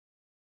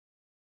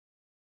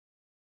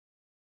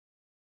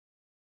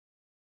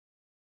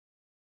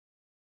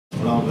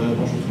Alors,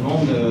 bonjour tout le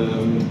monde.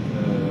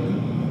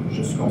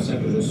 Je suis conscient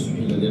que je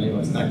suis le dernier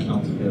obstacle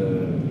entre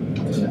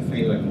la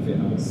fin de la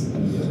conférence et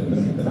le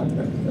maintenant.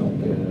 Donc,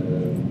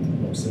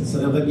 ça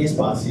devrait bien se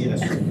passer.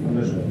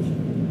 Rassurez-vous,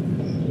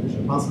 je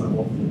pense en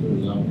avoir pour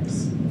 2 ans.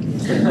 Merci.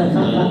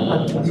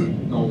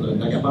 Donc,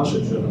 blague à part,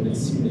 je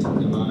remercie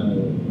évidemment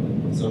le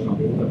professeur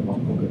Jean-Claude d'avoir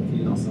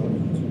concocté l'ensemble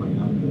du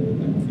programme de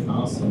la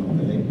conférence, mon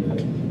collègue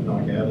Laurent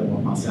Carrière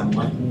d'avoir pensé à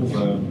moi pour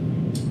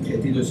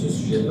traiter de ce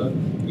sujet-là,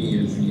 et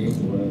Julien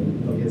pour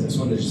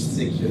l'organisation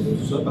logistique de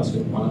tout ça, parce que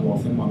pour en avoir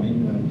fait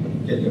moi-même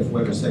quelques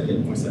fois, je sais à quel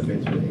point ça peut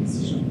être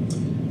exigeant.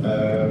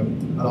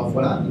 Alors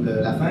voilà,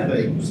 l'affaire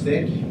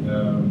Equustek,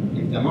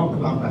 évidemment, on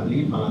pourrait en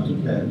parler pendant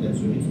toute la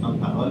durée du temps de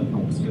parole,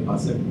 donc on serait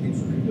passé à côté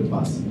du but de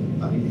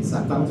parler des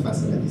attentes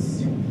face à la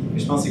décision. Mais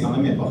je pense que c'est quand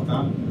même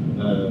important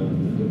de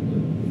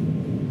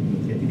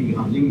traiter les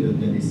grandes lignes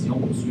de la décision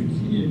pour ceux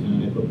qui n'en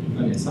avaient pas pris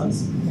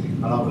connaissance.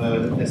 Alors,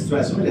 la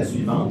situation est la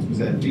suivante.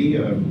 Vous avez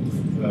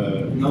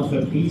une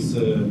entreprise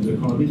de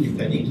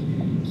Colombie-Britannique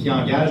qui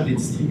engage des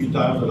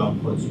distributeurs de leurs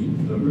produits.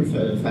 Eux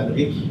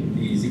fabriquent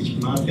des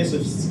équipements très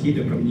sophistiqués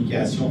de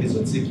communication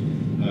réseautique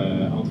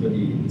entre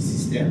les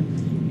systèmes.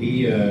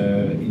 Et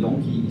donc,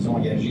 ils ont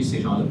engagé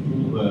ces gens-là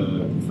pour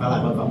faire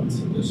la revente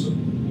de ça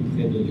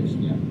auprès de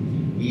clients.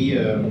 Et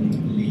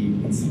les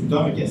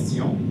distributeurs en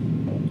question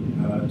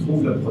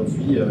trouvent le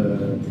produit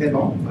très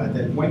bon, à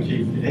tel point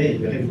qu'ils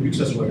auraient voulu que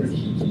ce soit eux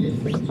qui l'aient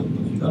fait, ce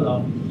produit-là.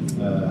 Alors,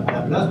 à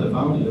la place de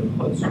vendre le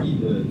produit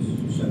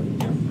du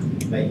fabricant,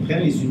 ben, ils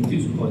prennent les unités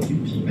du produit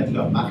puis ils mettent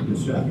leur marque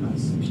dessus à la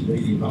place. Puis là,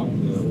 ils les vendent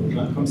aux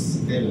gens comme si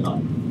c'était le leur.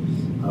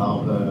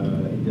 Alors,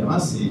 évidemment,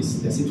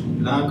 c'est assez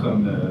troublant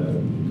comme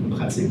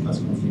pratique, parce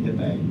qu'on dirait,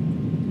 ben,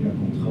 il y a un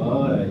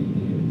contrat, il y a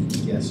une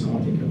obligation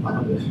quelque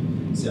part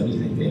de service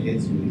d'intérêt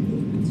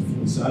du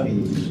fournisseur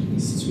et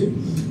ainsi de suite.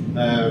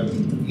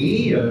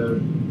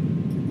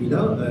 Et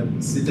là,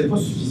 c'était pas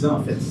suffisant, en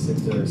fait,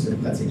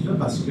 cette pratique-là,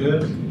 parce que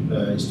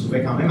ils se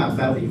trouvaient quand même à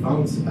faire des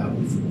ventes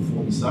aux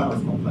fournisseurs,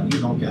 vous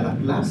comprenez. Donc, à la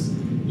place,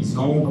 ils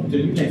ont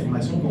obtenu de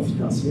l'information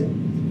confidentielle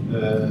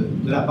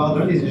de la part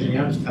d'un des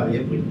ingénieurs qui travaillait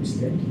pour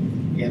Equustek.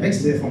 Et avec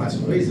ces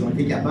informations-là, ils ont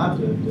été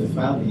capables de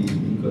faire des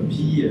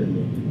copies,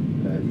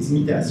 des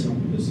imitations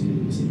de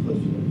ces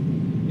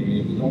produits-là.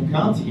 Et donc,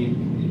 quand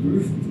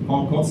eux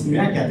ont continué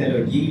à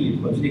cataloguer les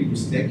produits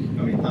d'Equustek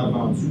comme étant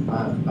vendus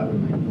par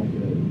eux-mêmes, donc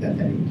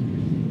Datalink.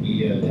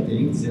 Et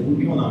Datalink disait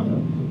oui, on en a.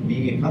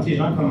 Mais quand les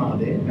gens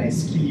commandaient, ben,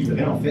 ce qu'ils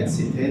livraient, en fait,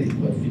 c'était des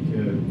produits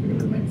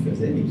qu'eux-mêmes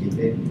faisaient, mais qui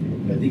étaient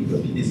des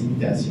copies, des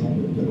imitations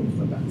de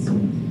l'autre partie.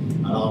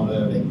 Alors,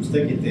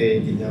 Equustek était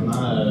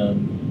évidemment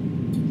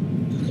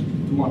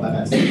tout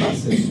embarrassé par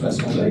cette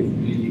situation-là, il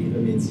voulait les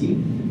remédier.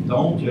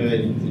 Donc,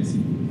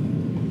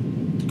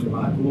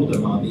 devant la Cour,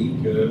 demander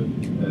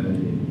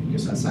que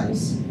ça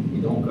cesse.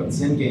 Et donc,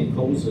 obtiennent gain de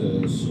cause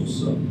sur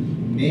ça.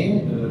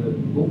 Mais,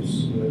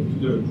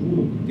 tout d'un coup,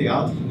 au coup de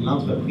théâtre,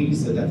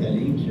 l'entreprise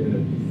Datalink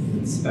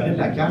disparaît de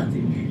la carte et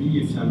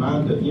puis,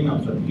 finalement, devient une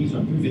entreprise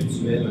un peu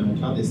virtuelle, un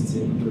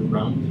clandestine,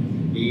 underground,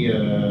 et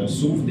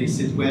s'ouvre des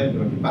sites web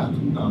un peu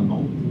partout dans le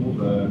monde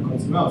pour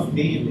continuer à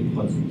offrir les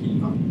produits qu'ils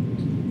vendent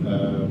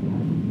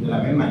de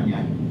la même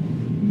manière,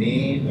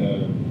 mais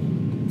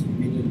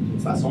d'une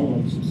façon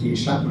donc, qui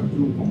échappe un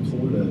peu au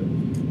contrôle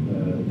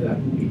de la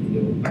Cour et de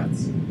l'autre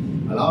partie.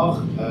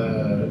 Alors,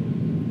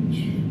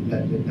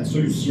 la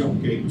solution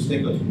que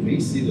Equustek a trouvée,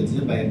 c'est de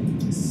dire, ben,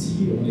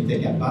 si on était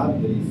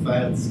capable de les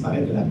faire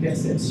disparaître de la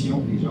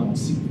perception des gens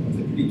aussi, on ne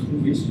fait plus les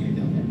trouver sur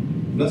Internet,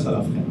 là, ça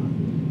leur ferait mal.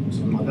 Donc,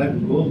 ils ont demandé à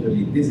Google de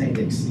les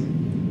désindexer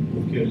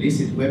pour que les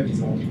sites web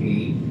qu'ils ont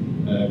créés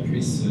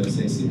puissent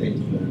cesser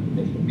d'être.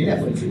 Mais la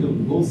politique de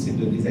Google, c'est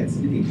de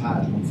désactiver des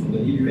pages. Donc, il faut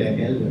donner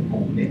l'URL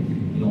complet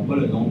et non pas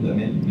le nom de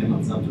domaine, même en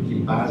disant toutes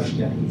les pages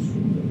qui arrivent sur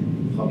le domaine.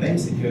 Le problème,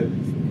 c'est que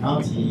quand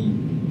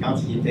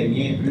il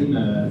éteignait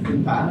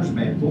une page,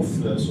 ben,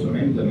 pouf, sur le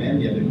même domaine,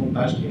 il y avait une autre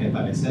page qui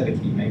réapparaissait avec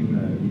les mêmes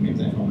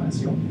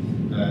informations.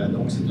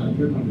 Donc, c'est un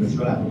peu comme le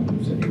jeu à la ronde.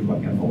 Vous avez le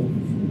guacamole,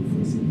 il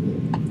faut essayer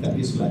de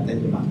taper sur la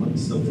tête de marmotte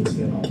qui sort de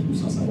différents coups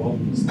sans savoir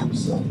d'où ils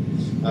sortent.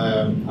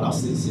 Alors,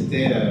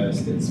 c'était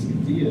une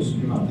difficulté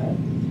supplémentaire.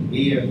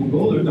 Et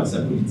Google, eux, dans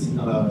sa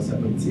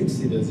politique,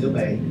 c'est de dire,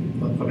 ben,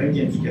 votre problème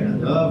vient du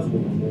Canada,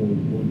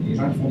 les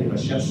gens qui font des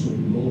recherches sur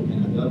Google au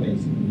Canada, ben,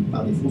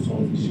 par défaut, sont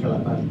redirigés vers la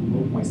page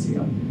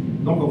google.ca.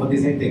 Donc, on va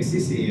désindexer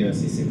ces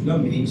sites-là,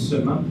 mais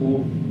seulement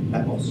pour la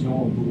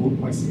portion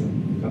google.ca.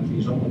 Quand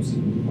les gens vont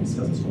utiliser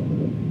google.ca, ça ne sera pas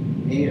là.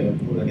 Mais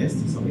pour le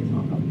reste, ça va être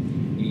encore.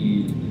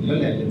 Et là,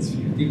 la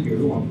difficulté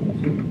qu'eux ont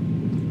rencontrée,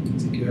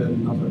 c'est que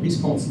l'entreprise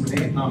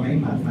continuait quand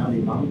même à faire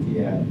des ventes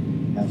et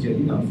à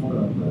violer, dans le fond,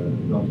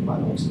 leurs droits.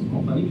 Donc, vous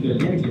comprenez que le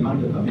lien avec les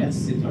marques de commerce,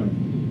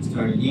 c'est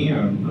un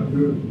lien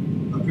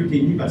un peu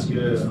ténu, parce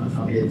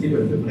qu'en réalité,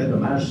 le vrai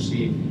dommage,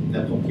 c'est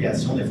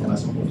l'appropriation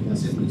d'informations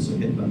confidentielles pour les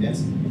secrets de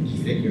commerce qui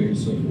fait qu'ils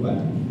se retrouvent à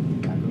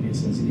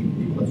commercialiser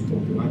des produits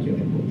concurrents qui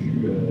n'auraient pas pu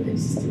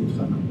exister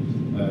autrement.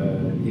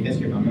 Il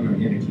reste quand même un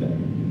lien avec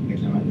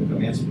la marque de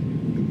commerce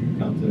au début,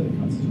 quand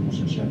ils vont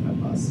chercher à faire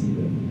passer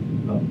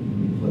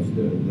les produits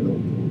de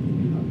l'autre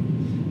produit.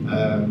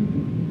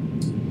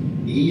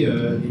 Et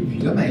puis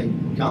là, ben,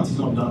 quand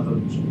ils ont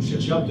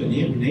cherché à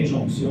obtenir une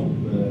injonction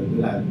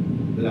de la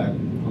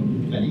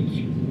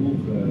Colombie-Britannique pour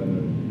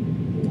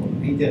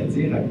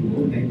interdire à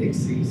Google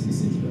d'indexer ces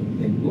sites-là.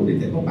 Google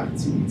n'était pas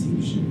parti au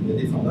litige. Le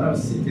défendeur,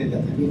 c'était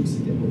l'Atlantique,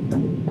 c'était pas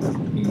Google.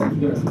 Et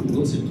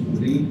Google s'est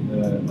retrouvé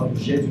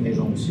objet d'une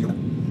injonction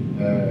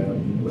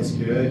où est-ce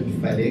qu'il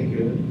fallait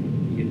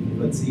qu'ils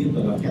retirent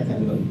de leur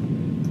catalogue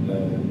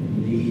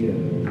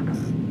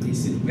les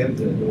sites web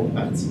de l'autre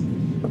partie.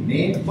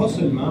 Mais pas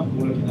seulement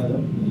pour le Canada.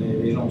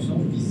 L'injonction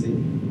visait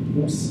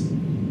aussi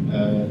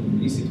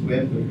les sites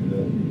web,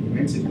 les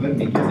mêmes sites web,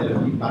 mais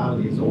catalogés par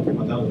les autres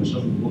moteurs de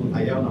recherche Google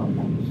ailleurs dans le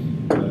monde.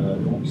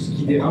 Donc, ce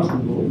qui dérange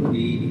Google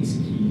et ce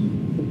qui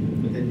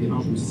peut-être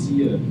dérange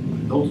aussi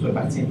d'autres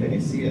parties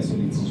intéressées à ce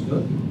litige-là,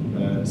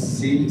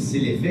 c'est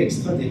l'effet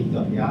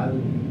extraterritorial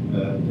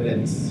de la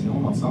décision,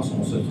 dans le sens où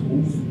on se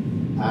trouve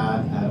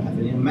à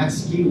venir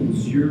masquer aux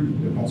yeux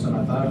de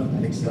consommateurs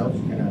à l'extérieur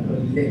du Canada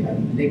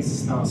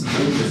l'existence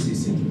même de ces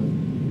sites-là,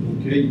 pour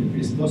qu'ils ne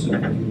puissent pas se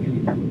procurer les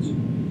produits.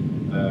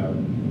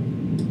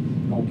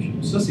 Donc,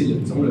 ça, c'est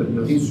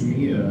le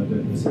résumé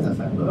de cette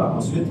affaire-là.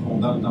 Ensuite,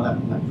 dans la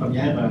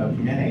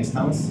première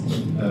instance,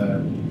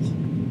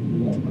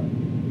 où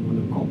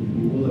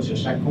Google a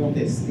cherché à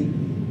contester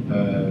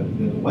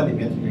le droit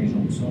d'émettre une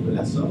injonction de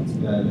la sorte,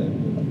 le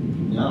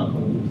tribunal en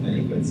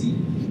Colombie-Britannique a dit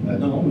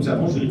non, nous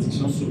avons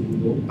juridiction sur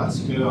Google parce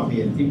qu'en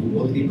réalité,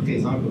 Google est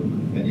présent en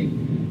Colombie-Britannique.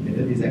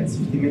 Elle a des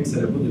activités, même si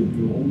elle n'a pas de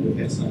bureau, de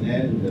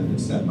personnel, de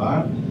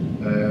serveurs.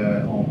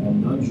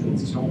 On a une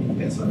juridiction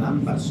personnelle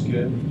parce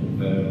que,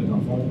 dans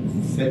le fond,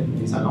 vous faites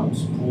des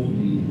annonces pour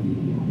des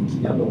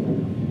clients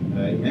locaux.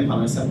 Et même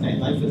pendant un certain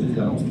temps, ils faisaient des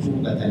annonces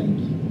pour Datalink,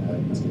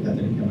 parce que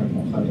Datalink avait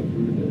un contrat avec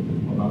eux de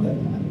programme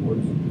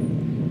d'AdWords.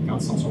 Quand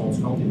ils s'en sont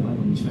rendus compte, évidemment,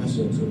 ils ont mis fin à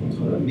ce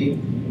contrat-là. Mais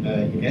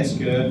il reste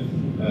que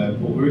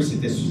pour eux,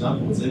 c'était suffisant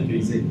pour dire que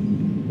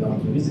leur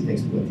entreprise était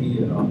exploitée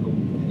en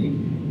Colombie-Britannique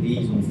et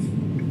ils ont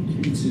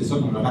utilisé ça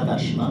comme un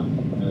rattachement.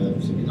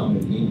 Vous savez, dans le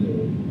lien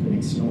de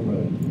connexion,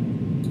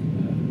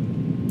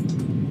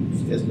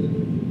 vitesse de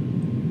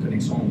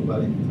connexion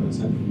globale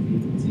internationale privée,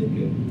 pour dire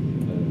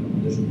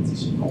qu'on a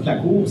juridiction. Donc la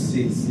Cour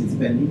s'est dit,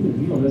 ben nous,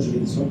 oui, on a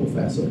juridiction pour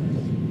faire ça.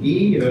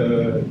 Et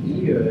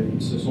ils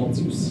se sont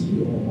dit aussi,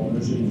 on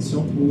a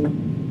juridiction pour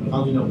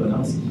rendre une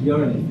ordonnance qui a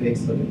un effet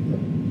extraterritorial.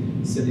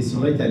 Cette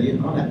décision-là est allée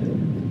en appel,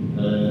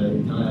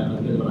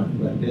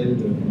 l'appel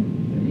de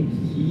Colombie-Britannique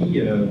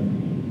qui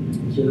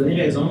a donné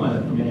raison à la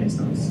première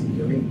instance,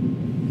 qui a maintenu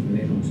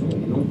l'injonction.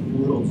 Et donc,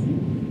 aujourd'hui,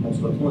 on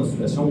se retrouve dans une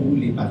situation où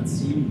les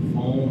parties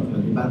vont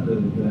débattre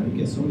de la même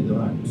question, mais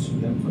devant la Cour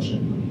suprême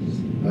prochainement.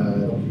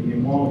 Donc, les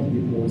mémoires ont été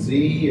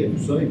déposées,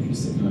 tout ça, et puis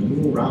c'est un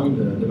nouveau round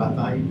de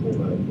bataille pour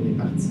les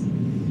parties.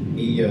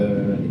 Et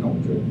donc,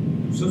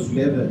 tout ça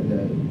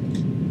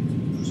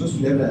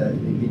soulève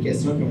des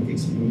questions qui ont été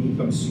exprimées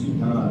comme suit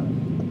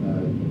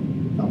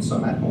dans le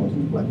sommaire qu'on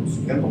trouve pour la Cour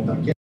suprême. Donc, dans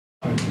quel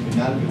cas un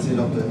tribunal peut-il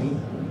ordonner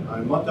à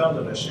un moteur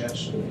de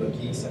recherche de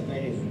bloquer certains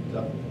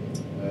résultats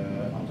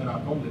en tenant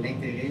compte de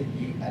l'intérêt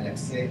lié à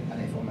l'accès à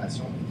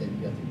l'information et de la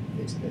liberté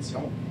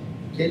d'expression?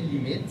 Quelles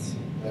limites,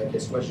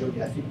 qu'elles soient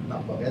géographiques ou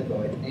temporelles,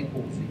 doivent être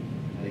imposées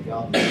à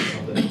l'égard des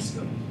ordonnances?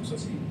 Ça,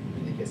 c'est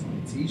une des questions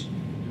litiges.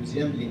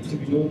 Deuxième, les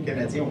tribunaux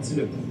canadiens ont-ils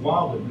le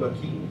pouvoir de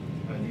bloquer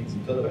des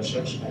résultats de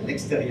recherche à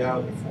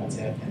l'extérieur des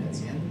frontières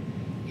canadiennes?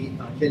 Et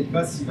dans quel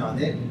cas, s'il en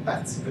est, une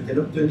partie peut-elle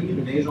obtenir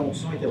une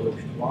injonction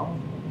interlocutoire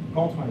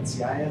contre un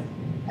tiers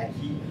à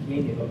qui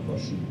rien n'est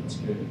reproché? Parce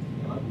que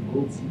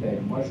Google dit, ben,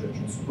 moi, je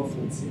ne suis pas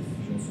fautif,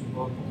 je ne suis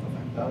pas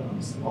contrefacteur dans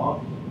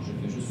l'histoire, je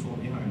vais juste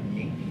fournir un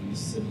lien, et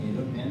ce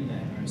lien-là mène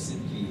à un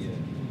site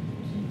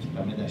qui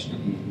permet d'acheter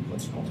des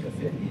produits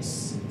contrefaits, et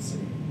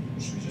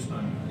je suis juste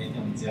un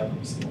intermédiaire dans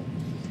l'histoire.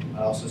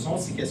 Alors, ce sont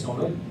ces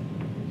questions-là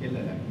auxquelles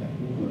la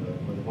Cour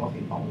va devoir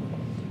répondre.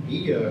 Et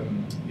il y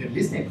a une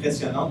liste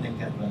impressionnante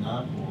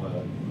d'intervenants pour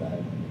la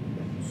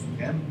Cour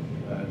suprême.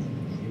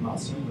 Je les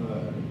mentionne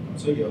comme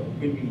ça. Il y a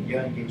Open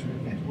Media Engagement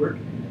Network,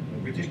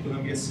 British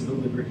Columbia Civil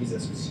Liberties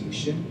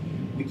Association,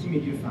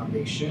 Wikimedia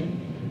Foundation,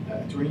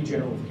 Attorney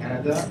General of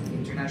Canada,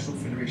 International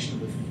Federation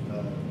of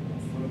the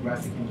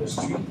Phonographic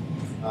Industry,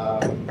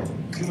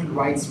 Human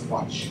Rights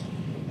Watch,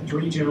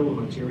 Attorney General of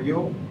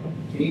Ontario,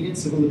 Canadian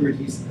Civil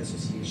Liberties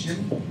Association,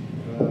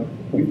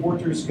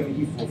 Reporters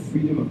Committee for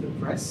Freedom of the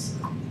Press,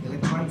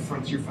 Electronic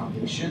Frontier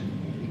Foundation,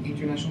 the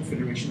International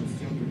Federation of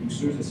Film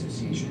Producers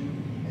Association.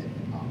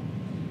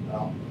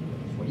 Alors,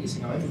 vous voyez,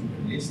 c'est quand même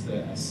une liste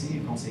assez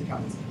conséquente.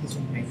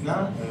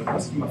 Maintenant, moi,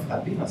 ce qui m'a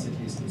frappé dans cette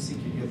liste-là, c'est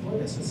qu'il n'y a pas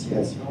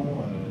d'association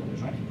de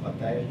gens qui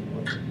protègent les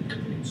droits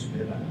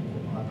intellectuels à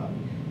proprement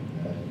parler.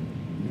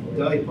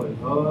 L'État n'est pas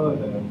là,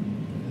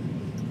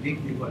 le public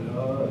n'est pas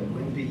là,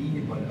 l'ONPI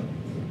n'est pas là.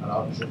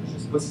 Alors, je ne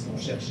sais pas s'ils ont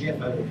cherché à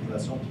faire des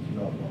accusations et que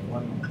leurs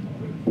droits n'ont pas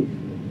été retenus.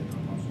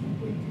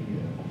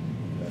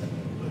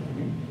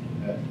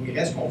 Il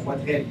reste qu'on voit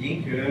très bien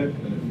que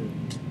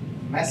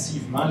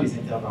massivement, les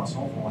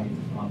interventions vont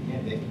être en lien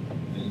avec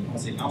les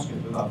conséquences que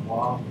peuvent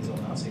avoir les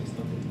ordonnances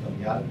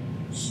extraterritoriales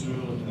sur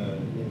la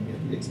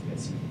liberté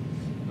d'expression.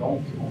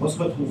 Donc, on va se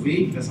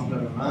retrouver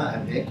vraisemblablement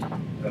avec,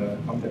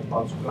 comme la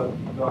plupart du cas,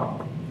 en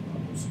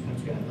Cour suprême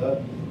du Canada,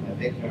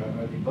 avec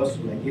un débat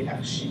sur la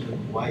hiérarchie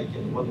de droit et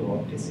quel droit doit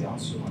avoir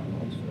préséance sur un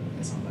autre,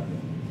 vraisemblablement.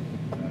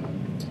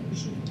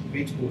 Je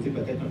vais exposer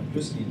peut-être un peu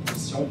plus les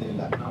positions de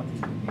l'attente et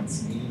de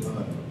l'intimité pour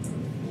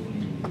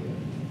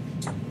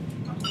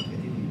quand on traite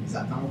des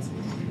attentes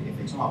et des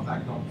réflexions en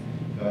fac. Donc,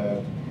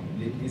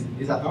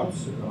 les attentes,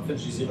 en fait,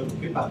 je les ai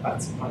regroupées par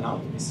partie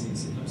prenante, mais c'est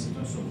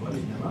un survol,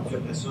 évidemment. Puis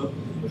après ça,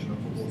 je me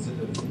proposais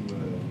de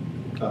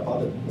vous faire part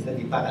de peut-être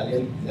des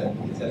parallèles,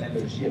 des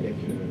analogies avec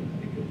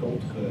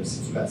d'autres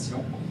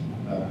situations,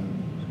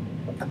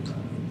 pour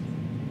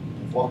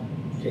voir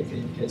quelle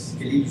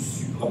est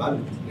l'issue probable,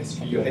 est-ce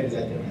qu'il y aurait des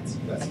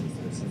alternatives à cette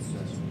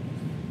situation.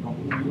 Donc,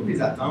 au niveau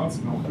des attentes,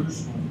 moi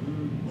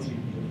j'ai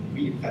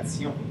pris les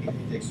praticiens en propriété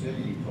intellectuelle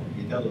et les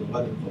propriétaires de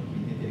droits de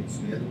propriété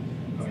intellectuelle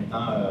comme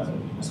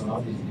étant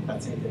des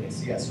praticiens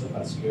intéressés à ça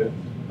parce que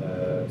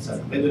ça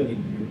pourrait donner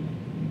lieu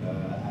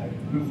à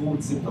un nouveau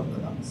type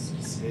d'ordonnance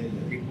qui serait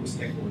le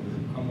Equustek order,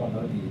 comme on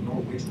a les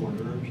Norwich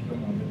order, puis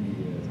comme on a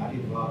les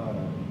Arriva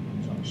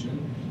injunction.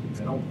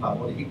 Là, on pourrait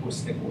avoir les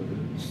Equustek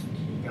order qui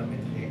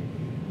permettraient,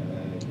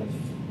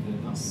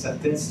 dans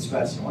certaines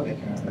situations, avec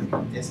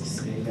un test qui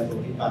serait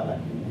élaboré par la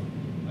Cour,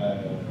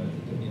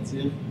 de bien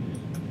dire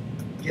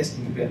qu'est-ce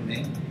qui nous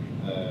permet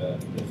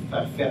de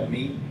faire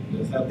fermer,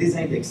 de faire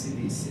désindexer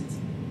des sites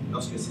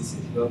lorsque ces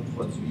sites-là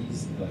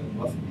produisent,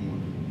 offrent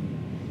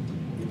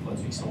des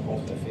produits qui sont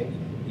contrefaits.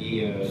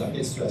 Et dans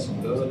quelle situation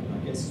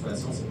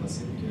c'est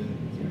possible qu'il y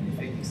ait un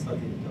effet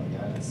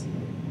extraterritorial à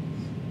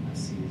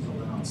ces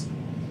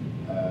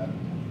ordonnances-là.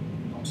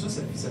 Donc ça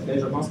fait,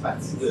 je pense,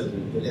 partie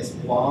de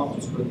l'espoir, en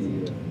tout cas,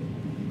 des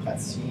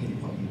praticiens et des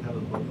propriétaires de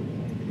droits de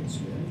propriété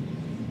intellectuelle.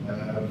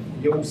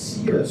 Il y a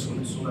aussi,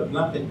 sur le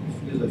plan peut-être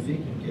plus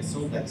philosophique, une question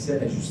d'accès à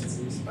la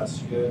justice,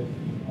 parce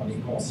qu'on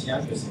est conscient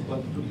que ce n'est pas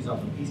toutes les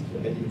entreprises qui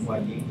auraient des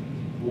moyens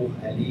pour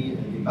aller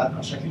débattre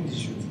dans chacune des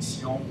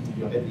juridictions où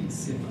il y aurait des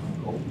sites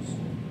en cause.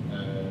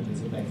 De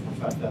dire, il faut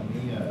faire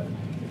fermer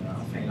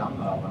en Finlande.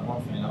 Alors, vraiment,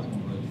 en Finlande, on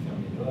va le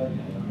fermer là, il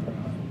y en a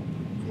un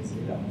au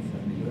Brésil, on va le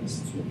fermer là,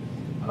 ainsi de suite.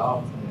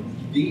 Alors,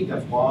 l'idée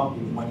d'avoir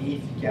des moyens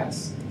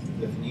efficaces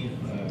de venir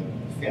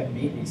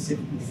fermer les sites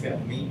ou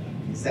fermer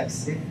les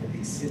accès à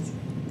des sites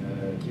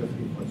qui offrent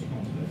des produits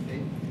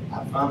contrefaits,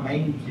 avant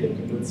même que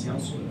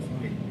l'audience sur le fond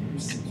ait lieu,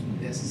 c'est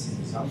une idée assez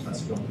séduisante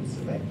parce qu'on peut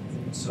dire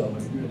que ça aura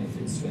eu un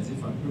effet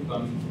dissuasif, un peu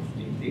comme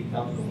les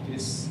takedown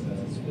notices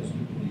aux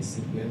États-Unis pour les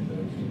sites web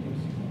qui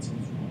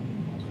contiennent du contenu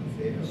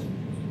contrefait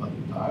du droit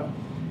d'auteur.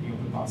 Et on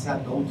peut penser à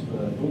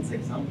d'autres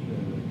exemples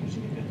que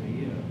j'ai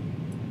répertoriés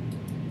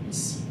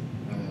ici.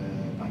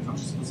 Par exemple,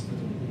 je ne sais pas si vous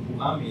êtes au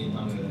courant, mais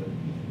dans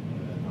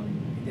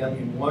les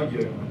derniers mois, il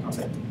y a une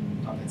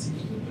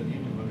tentative d'obtenir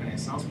une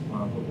reconnaissance pour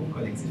un recours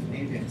collectif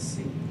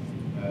inversé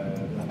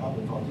de la part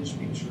de Voltage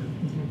Picture,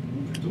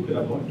 où plutôt que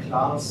d'avoir une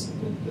classe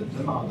de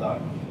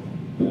demandeurs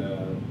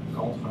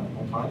contre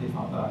un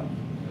défendeur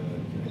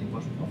qui avait les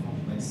poches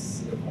profondes,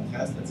 c'est le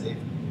contraire, c'est-à-dire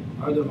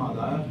un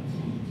demandeur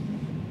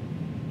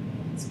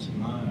qui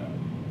ment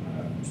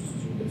un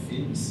studio de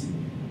film ici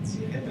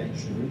dirait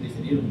je veux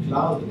définir une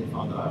classe de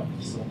défendeurs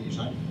qui sont des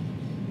gens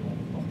qui ont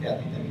porté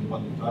atteinte à mes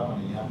droits d'auteur en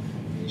ayant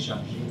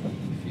téléchargé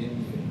des films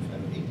que je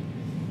fabrique.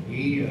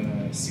 Et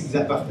si vous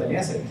appartenez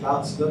à cette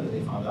classe-là de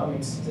défendeurs,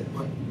 même si vous n'êtes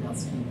pas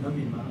identifié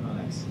nommément dans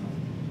l'action,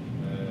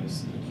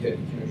 qu'il y a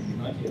un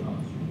jugement qui est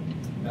rendu,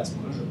 à ce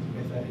moment-là, je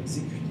pourrais faire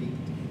exécuter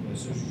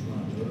ce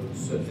jugement-là,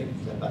 ce fait que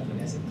vous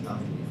appartenez à cette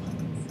classe de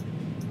défendeurs.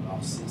 Alors,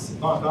 ce n'est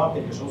pas encore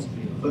quelque chose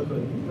qui est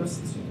reconnu,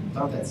 c'est une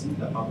tentative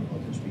de la part de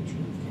Voltage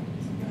Picture.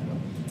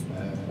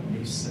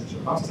 Mais je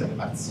pense que ça fait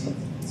partie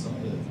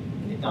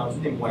de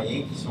l'étendue des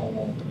moyens qui sont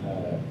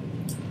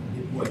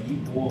déployés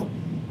pour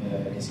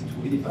essayer de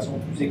trouver des façons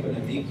plus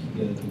économiques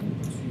de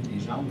poursuivre les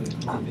gens, de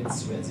trouver des effets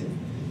dissuasifs,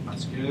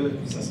 parce que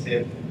ça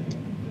serait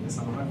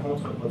nécessairement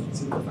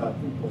contre-productif de faire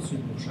une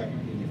poursuite pour chacun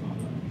des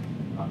défendeurs.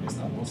 Alors, reste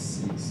à voir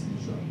si c'est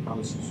déjà le genre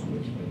de solution-là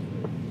qui peut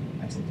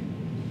être accepté.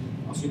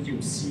 Ensuite, il y a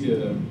aussi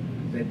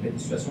des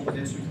situations,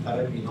 peut-être ceux qui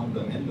travaillent dans les noms de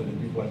domaine, le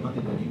dévoilement des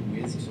données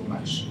WIS qui sont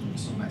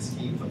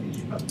masquées et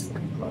protégées par des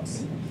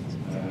proxy.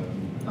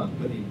 Dans le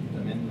cas des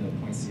domaines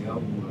 .ca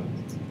où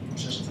on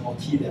cherche à savoir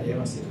qui est derrière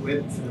un site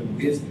web, on fait un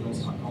WIS, puis on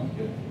se rend compte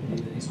que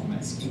les données sont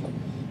masquées.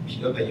 Puis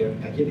là, il y a un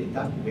paquet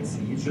d'étapes pour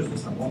essayer juste de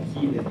savoir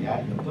qui est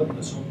derrière. Il n'y a pas de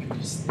notion de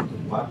publicité de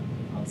droit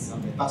en disant,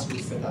 mais parce que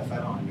vous faites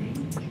affaire en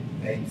ligne,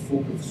 il faut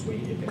que vous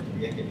soyez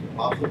répertorié à quelque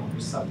part pour qu'on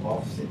puisse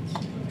savoir vous êtes qui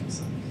comme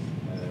ça.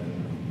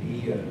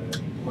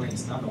 Pour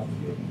l'instant, donc,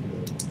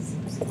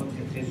 c'est pas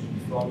très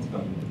uniforme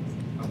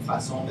comme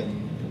façon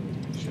d'aller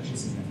chercher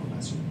ces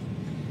informations.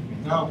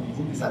 Maintenant, au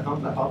niveau des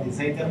attentes de la part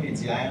des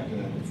intermédiaires de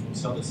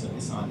fournisseurs de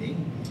services en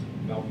ligne,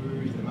 on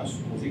peut évidemment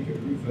supposer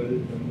qu'eux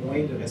veulent le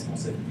moins de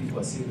responsabilités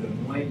possible,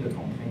 le moins de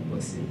contraintes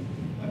possibles,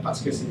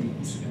 parce que c'est des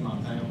coûts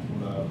supplémentaires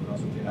pour leurs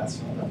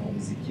opérations, d'avoir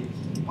des équipes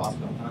qui passent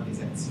leur temps à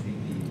désactiver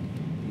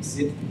des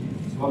sites.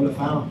 Ils doivent le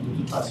faire de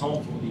toute façon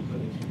pour des cas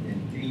de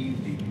criminalité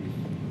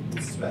ou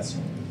des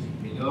situations.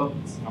 Mais là,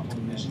 quand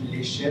on imagine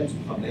l'échelle du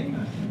problème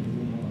à un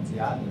niveau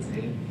légal de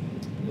dire,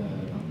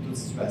 dans toute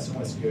situation,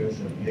 est-ce que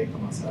je devrais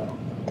commencer à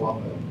avoir,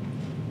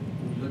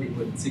 au-delà des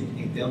politiques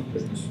internes que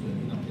je me suis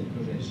données, dans quel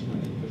cas j'agis, dans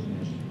quel cas je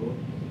n'agis pas,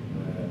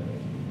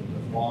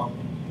 de devoir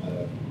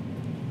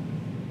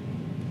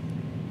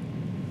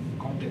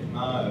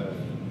complètement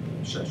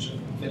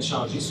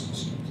changer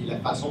ce qui est la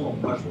façon dont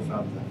moi je vais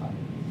faire des affaires.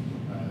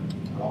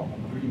 Alors,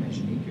 on peut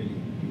imaginer que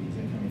les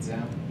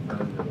intermédiaires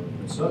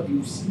veulent ça, et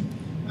aussi,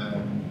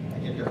 à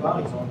quelque part,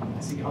 ils ont une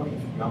assez grande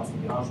influence,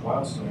 les grands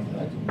joueurs sur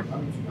Internet ont une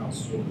grande influence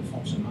sur le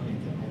fonctionnement de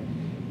l'Internet.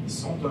 Ils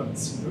sont un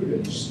petit peu le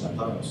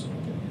législateur sur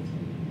Internet,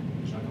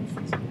 les gens comme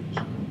Facebook, les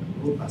gens comme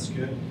Google, parce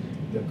que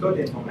le code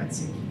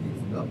informatique qu'ils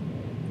développent,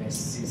 ben,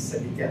 ça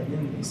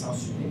détermine les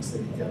sens uniques, ça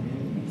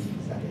détermine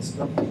les arrêts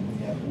stop, les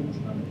lumières rouges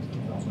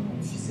dans un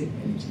monde physique,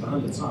 mais l'équivalent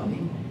de ça en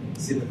ligne,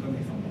 c'est le code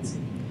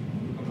informatique.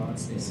 Comme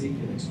Marcel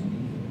Naud avec son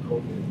livre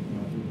Code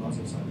of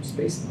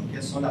Cyberspace, dans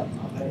lequel son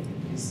argumentaire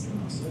était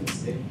précisément ça.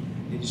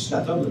 Les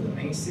législateurs de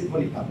demain, ce n'est pas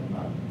les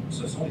parlements,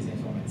 ce sont les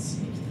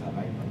informaticiens qui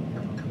travaillent dans les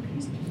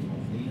entreprises et qui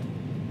vont venir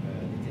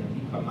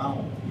déterminer comment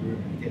on peut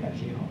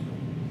interagir entre eux.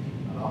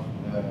 Alors,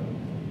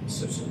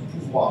 ce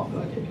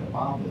pouvoir-là, quelque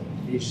part, de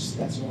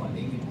législation en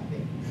ligne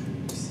avec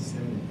le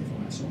système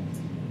d'information,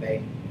 ben,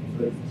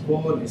 ils ne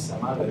veulent pas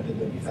nécessairement le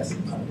donner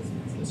facilement.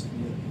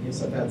 Ils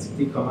se faire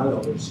dicter comment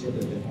leur logiciel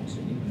devrait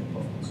fonctionner ou ne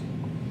pas fonctionner.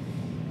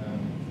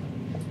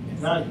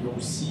 Maintenant, il y a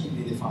aussi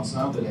les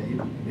défenseurs de la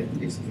liberté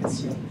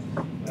d'expression.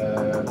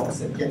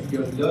 Cette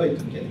catégorie-là est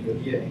une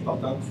catégorie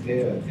importante,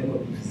 très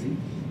mobilisée,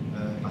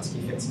 parce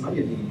qu'effectivement, il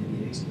y a des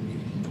risques de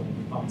dérive. On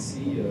peut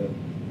penser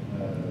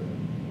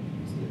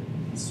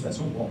des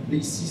situations où, là,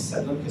 ici,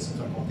 ça donne que c'est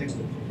un contexte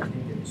de propriété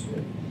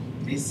intellectuelle.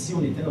 Mais si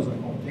on était dans un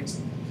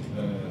contexte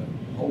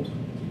autre,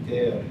 qui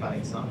était, par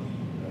exemple,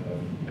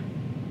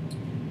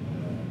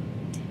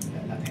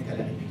 l'atteinte à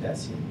la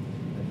réputation,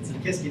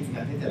 c'est-à-dire qu'est-ce qui est une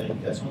atteinte à la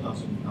réputation dans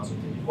un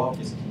territoire,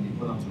 qu'est-ce qui n'est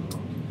pas dans un autre.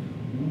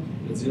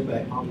 Ou de dire, par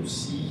exemple,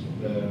 aussi,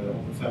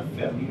 on peut faire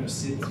fermer un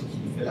site qui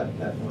fait la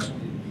promotion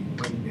des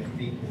droits de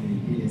liberté pour les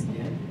gays et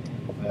lesbiennes.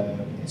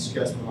 Est-ce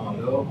qu'à ce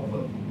moment-là,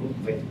 Google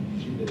va être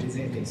obligé de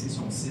désindexer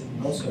son site,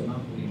 non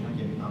seulement pour les gens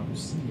qui habitent en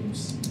Russie, mais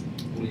aussi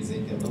pour les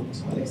internautes qui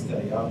sont à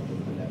l'extérieur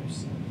de la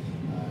Russie.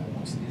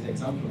 Donc, c'est des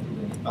exemples qui ont été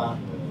donnés par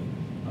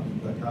des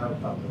blogueurs,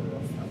 par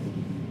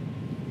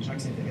des gens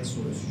qui s'intéressent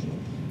sur le sujet.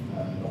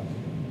 Donc,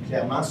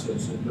 clairement, ce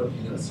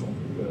bloc-là, si on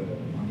veut,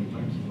 en est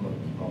un qui va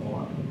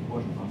avoir un poids,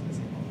 je pense, très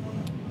important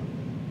dans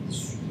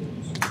l'issue de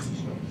ce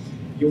sujet-là.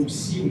 Il y a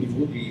aussi, au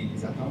niveau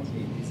des attentes,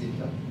 les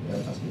États,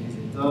 parce que les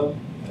États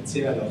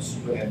tirent à leur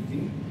souveraineté.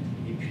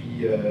 Et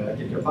puis,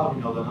 quelque part,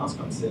 une ordonnance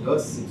comme celle-là,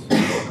 c'est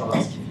une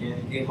ordonnance qui vient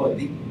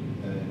éroder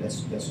la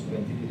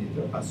souveraineté des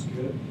États, parce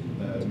que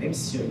même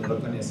s'il y a une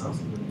reconnaissance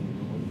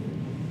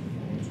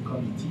du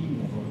comité,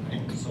 on va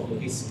reconnaître une sorte de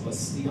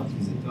réciprocité entre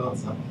les États en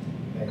disant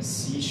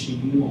si chez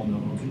nous, on a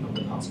rendu une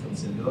ordonnance comme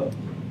celle-là,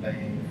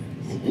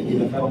 il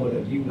va faire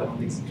homologuer ou la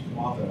rendre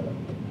exécutoire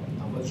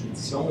dans votre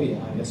juridiction et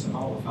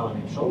inversement, on va faire la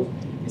même chose.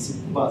 Mais c'est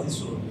beaucoup basé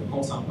sur le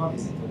consentement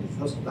des États. Les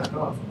États sont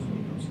d'accord à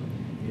fonctionner comme ça.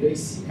 Et là,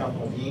 ici, quand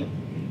on vient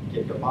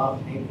quelque part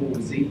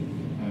imposer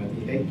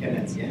des règles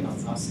canadiennes en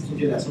disant c'est une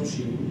violation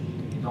chez nous,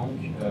 et donc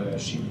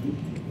chez vous,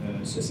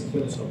 ce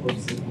site-là ne sera pas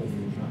visible pour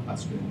les gens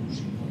parce que nous,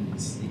 chez nous, on a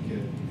décidé que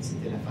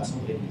c'était la façon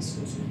de régler ce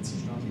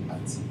litige entre les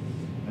parties.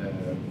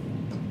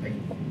 Il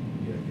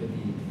y a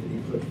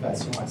des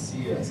préoccupations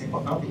assez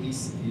importantes et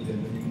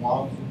le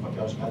mémoire du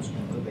procureur général du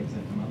Canada va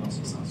exactement dans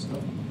ce sens-là.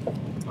 On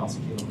peut penser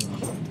qu'il y a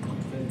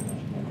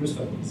un plus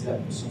favoriser la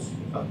position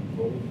soutenue par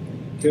Google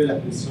que la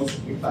position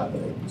soutenue par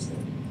Equustek.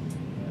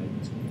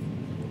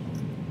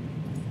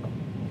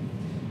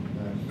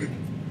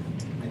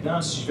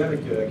 Maintenant, si je vais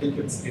avec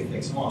quelques petites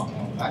réflexions en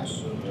vrac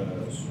sur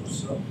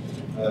ça,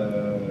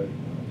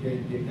 il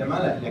y a évidemment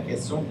la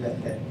question de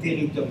la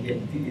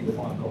territorialité des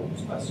droits en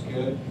cause, parce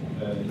que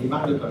les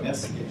marques de commerce,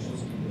 c'est quelque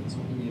chose qui est de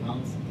façon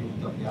inhérente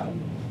territoriale.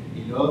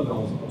 Et là,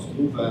 on se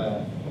trouve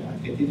à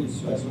traiter d'une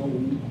situation où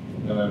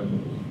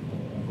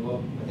on va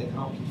peut-être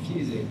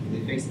amplifier les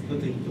effets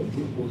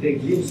extraterritoriaux pour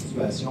régler une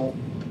situation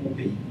au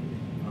pays,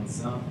 en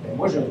disant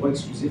moi j'ai un droit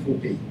exclusif au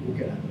pays, au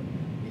Canada.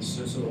 Et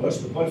ce droit, je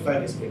ne peux pas le faire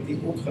respecter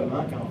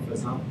autrement qu'en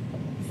faisant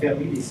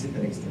fermer les sites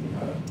à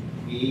l'extérieur.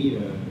 Et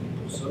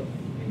pour ça,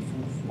 il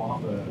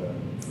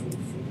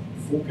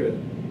faut que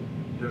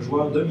le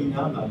joueur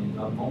dominant dans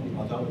le monde des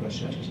moteurs de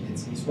recherche, qui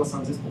détient 70%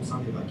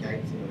 des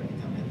requêtes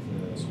Internet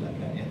sur la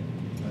planète,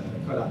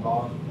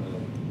 collabore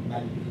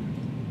malgré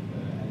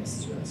à la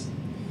situation.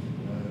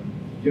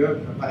 Il y a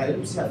un parallèle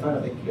aussi à faire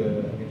avec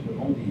le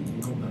monde des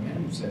noms de domaine.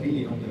 Vous savez,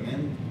 les noms de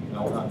domaine,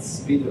 on a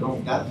anticipé de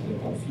longue date le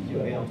conflit qu'il y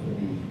aurait entre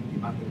des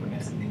marques de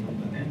commerce et des noms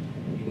de domaine.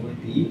 Et le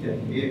pays est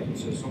arrivé avec une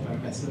solution quand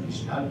même assez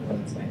originale. On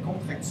a dit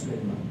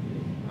contractuellement,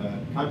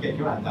 quand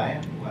quelqu'un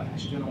adhère pour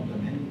acheter un nom de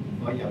domaine,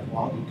 il va y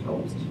avoir des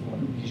clauses qui vont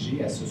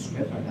l'obliger à se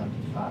soumettre à un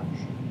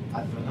arbitrage,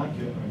 advenant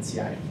qu'un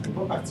tiers, qui n'est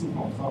pas partie au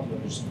contrat entre le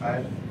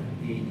registraire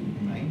et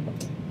lui-même,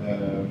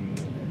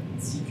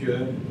 dit qu'il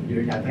y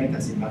a une atteinte à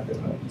ces marques de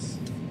commerce.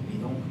 Et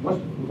donc, moi,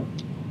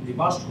 au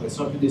départ, je trouvais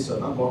ça un peu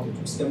décevant de voir que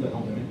tout le système de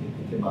nom de domaine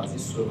était était basé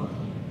sur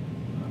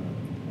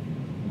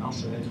un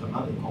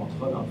enchevêtrement de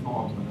contrats, dans le fond,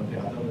 entre un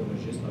opérateur de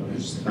registre, un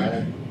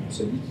registraire,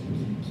 celui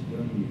qui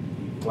donne les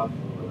droits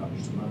pour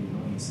l'enregistrement des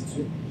noms, et ainsi de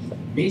suite.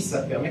 Mais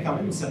ça permet quand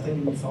même une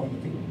certaine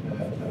uniformité à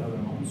travers le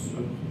monde sur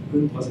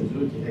une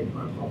procédure qui règle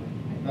un problème.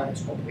 Maintenant,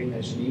 est-ce qu'on pourrait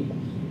imaginer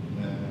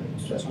une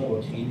situation où on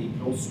va créer des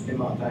clauses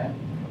supplémentaires où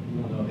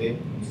on aurait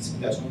une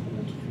stipulation pour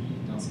autrui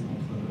dans ces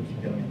contrats-là qui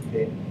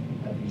permettrait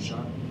à des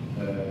gens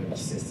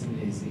qui s'estiment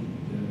lésés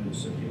de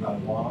se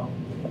prévaloir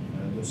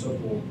de ça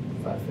pour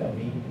faire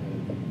fermer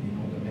des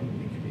noms de domaine,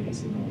 récupérer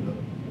ces noms-là,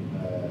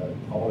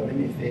 pour avoir le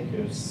même effet que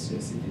si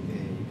c'était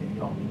mis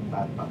en ligne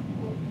par moi.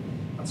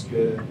 Parce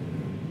que,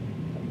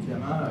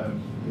 évidemment,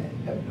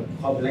 le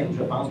problème,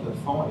 je pense, de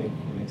fond avec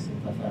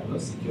cette affaire-là,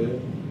 c'est que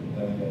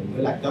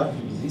l'acteur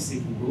qui visé,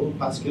 c'est Google,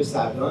 parce que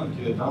ça donne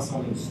que dans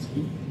son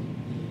industrie,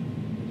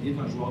 il est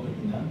un joueur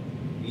dominant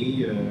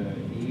et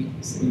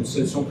c'est une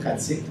solution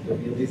pratique de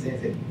venir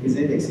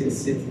désindexer le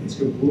site. Et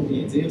ce que Google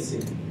vient dire, c'est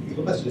que c'est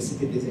pas parce que le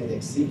site est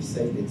désindexé qu'il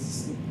cesse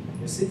d'exister.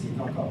 Le site il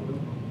est encore là.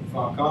 Il faut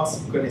encore,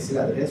 si vous connaissez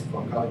l'adresse, il faut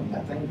encore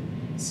l'atteindre.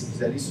 Si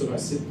vous allez sur un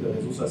site de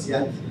réseau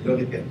social qui l'a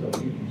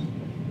répertorié, lui,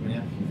 de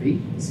manière privée,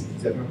 si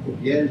vous avez un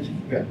courriel qui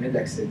vous permet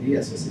d'accéder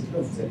à ce site-là,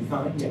 vous allez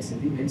quand même y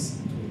accéder, même si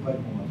vous ne trouvez pas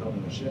avec mon moteur de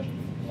recherche.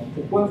 Donc,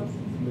 pourquoi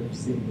vous me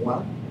visez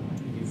moi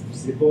et vous ne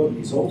visez pas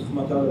les autres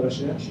moteurs de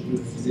recherche, et vous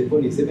ne visez pas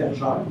les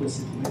hébergeurs de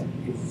sites web,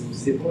 et vous ne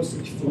visez pas ceux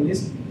qui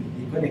fournissent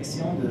des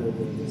connexions de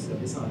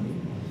services en ligne?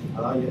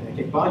 Alors,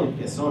 quelque part, il y a une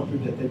question un peu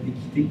peut-être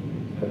d'équité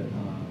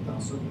dans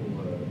ça.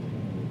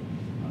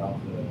 Alors,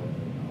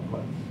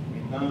 voilà.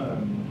 Maintenant,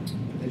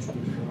 peut-être je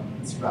peux faire un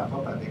petit peu à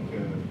propre avec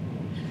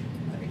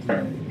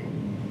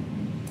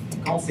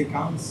les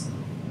conséquences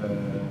de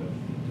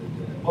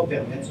ne pas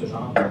permettre ce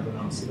genre de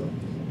lancer-là.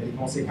 Les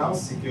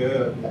conséquences, c'est que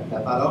la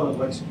valeur d'un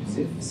droit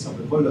exclusif, si on ne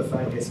peut pas le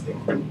faire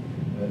respecter,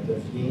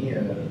 devient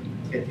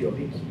très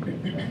théorique.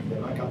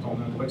 Évidemment, quand on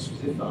a un droit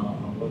exclusif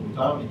en droit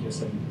d'auteur, mais que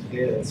ça nous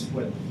coûterait 10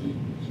 fois le prix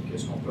que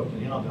ce qu'on peut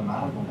obtenir en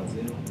dommages, on va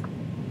dire,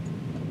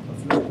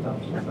 tant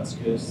pis, parce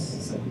que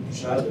ça coûte plus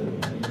cher de donner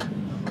une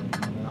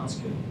ordonnance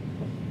que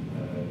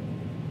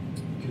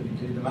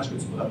les dommages que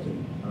tu pourras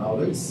obtenir. Alors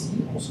là, ici,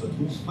 on se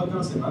retrouve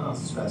potentiellement dans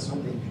une situation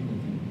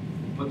d'impunité,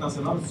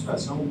 potentiellement dans une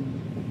situation où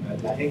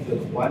la règle de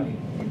droit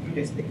n'est plus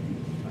respectée,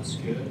 parce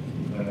que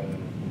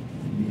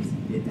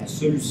la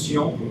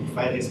solution pour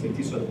faire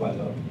respecter ce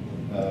droit-là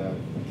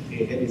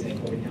créerait des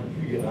inconvénients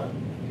plus grands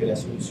que la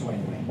solution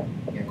elle-même.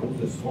 Et à cause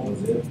de ça, on va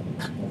dire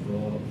qu'on va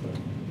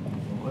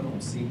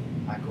renoncer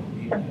à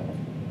accorder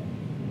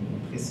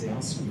une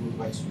préséance sur le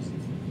droit exclusif. Et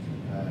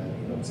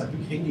donc, ça peut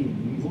créer des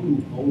nouveaux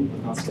loopholes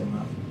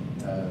potentiellement,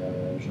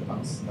 je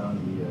pense,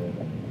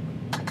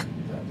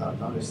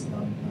 dans le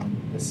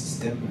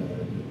système de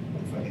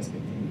faire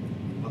respecter les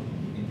droits de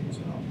propriété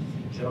intellectuelle.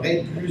 J'aimerais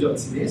être plus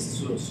optimiste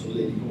sur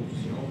les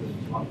conclusions.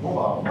 On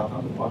va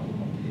attendre de voir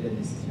comment est la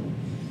décision.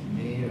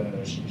 Mais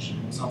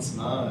mon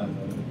sentiment,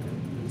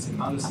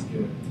 ultimement, c'est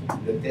que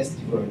le test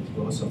qui va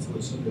ressortir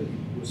de ça, le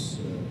pouces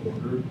au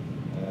jeu,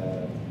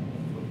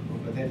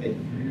 va peut-être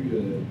être plus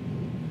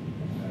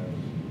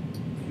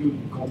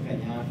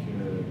contraignant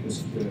que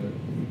ce que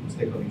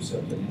Equustek a réussi à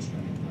obtenir jusqu'à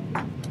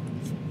maintenant.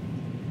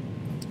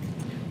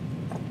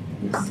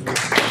 Merci.